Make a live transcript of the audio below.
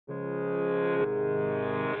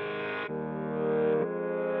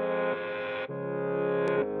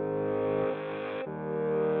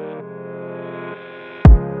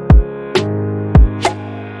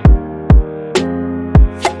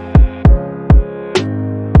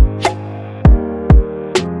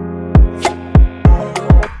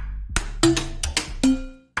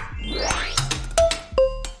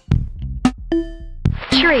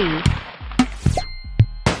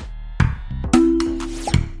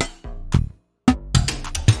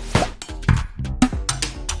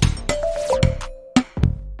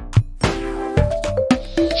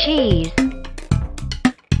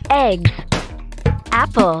eggs,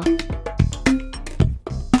 apple,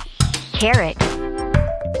 carrot,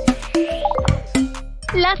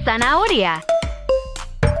 la zanahoria.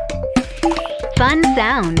 Fun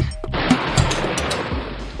sounds.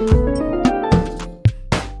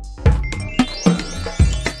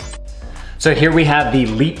 So here we have the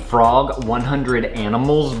LeapFrog 100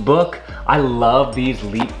 Animals book. I love these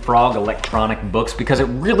LeapFrog electronic books because it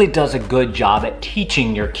really does a good job at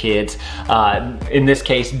teaching your kids, in this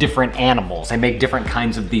case, different animals. They make different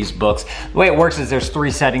kinds of these books. The way it works is there's 3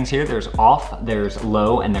 settings here. There's off, there's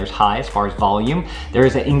low, and there's high as far as volume. There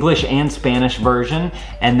is an English and Spanish version,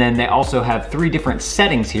 and then they also have 3 different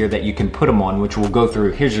settings here that you can put them on, which we'll go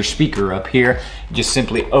through. Here's your speaker up here. Just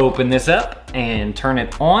simply open this up and turn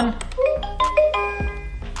it on.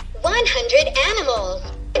 100 animals.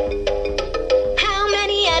 How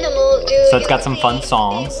many animals do So it's got some fun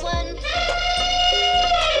songs.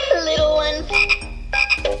 Little ones,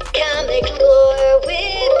 come explore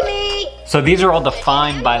with me. So these are all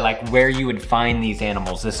defined by like where you would find these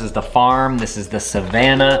animals. This is the farm, this is the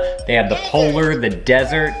savannah, they have the polar, the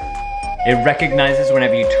desert. It recognizes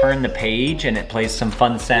whenever you turn the page and it plays some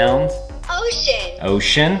fun sounds. Ocean.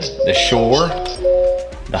 Ocean, the shore,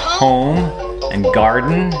 the home and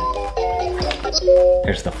garden.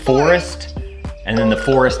 There's the forest, and then the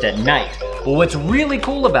forest at night. Well, what's really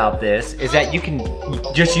cool about this is that you can,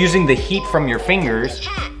 just using the heat from your fingers,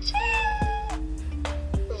 Cat.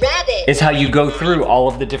 Rabbit. is how you go through all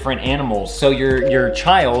of the different animals. So your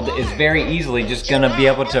child is very easily just gonna be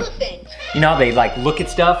able to, Elephant. you know, they like look at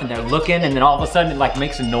stuff and they're looking and then all of a sudden it like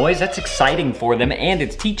makes a noise. That's exciting for them and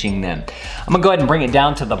it's teaching them. I'm gonna go ahead and bring it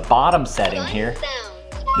down to the bottom setting here.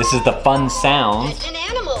 Sounds. This is the fun sounds. Just an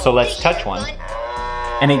animal. So let's touch one.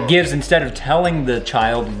 And it gives, instead of telling the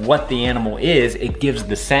child what the animal is, it gives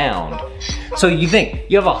the sound. So you think,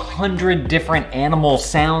 you have 100 different animal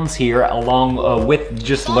sounds here along with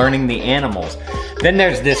just learning the animals. Then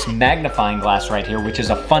there's this magnifying glass right here, which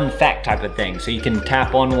is a fun fact type of thing. So you can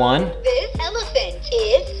tap on one. This elephant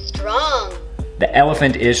is strong. The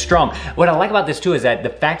elephant is strong. What I like about this too is that the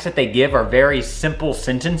facts that they give are very simple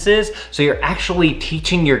sentences. So you're actually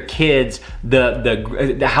teaching your kids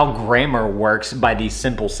how grammar works by these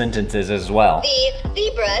simple sentences as well. These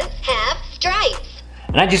zebras have stripes.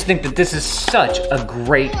 And I just think that this is such a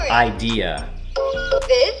great idea.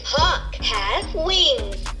 This hawk has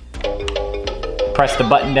wings. Press the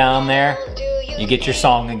button down there. You get your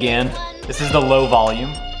song again. This is the low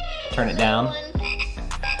volume. Turn it down.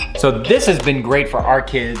 So this has been great for our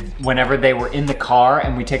kids whenever they were in the car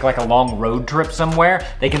and we take like a long road trip somewhere.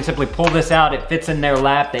 They can simply pull this out, it fits in their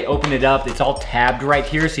lap, they open it up, it's all tabbed right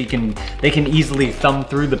here so they can easily thumb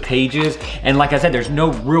through the pages. And like I said, there's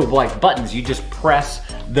no real like buttons, you just press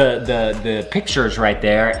the pictures right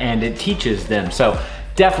there and it teaches them. So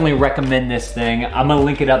definitely recommend this thing. I'm gonna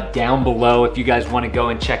link it up down below if you guys wanna go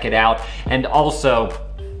and check it out. And also,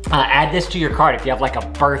 add this to your cart if you have like a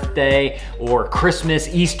birthday or Christmas,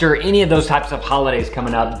 Easter, any of those types of holidays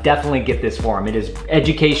coming up. Definitely get this for them. It is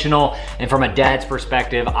educational, and from a dad's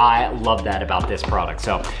perspective, I love that about this product.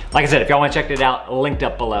 So, like I said, if y'all want to check it out, linked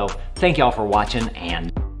up below. Thank y'all for watching,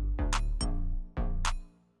 and